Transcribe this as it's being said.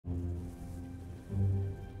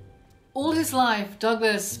All his life,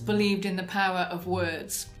 Douglass believed in the power of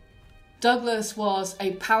words. Douglass was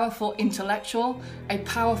a powerful intellectual, a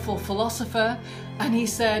powerful philosopher, and he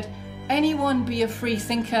said, anyone be a free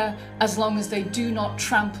thinker as long as they do not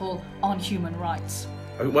trample on human rights.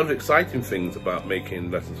 I think one of the exciting things about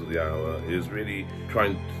making Lessons of the Hour is really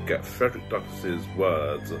trying to get Frederick Douglass's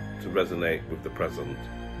words to resonate with the present.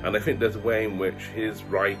 And I think there's a way in which his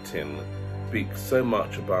writing speaks so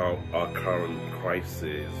much about our current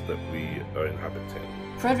crises that we are inhabiting.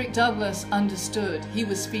 Frederick Douglass understood he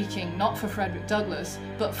was speaking not for Frederick Douglass,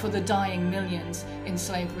 but for the dying millions in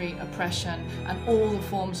slavery, oppression, and all the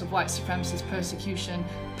forms of white supremacist persecution,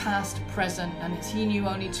 past, present, and as he knew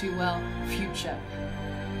only too well, future.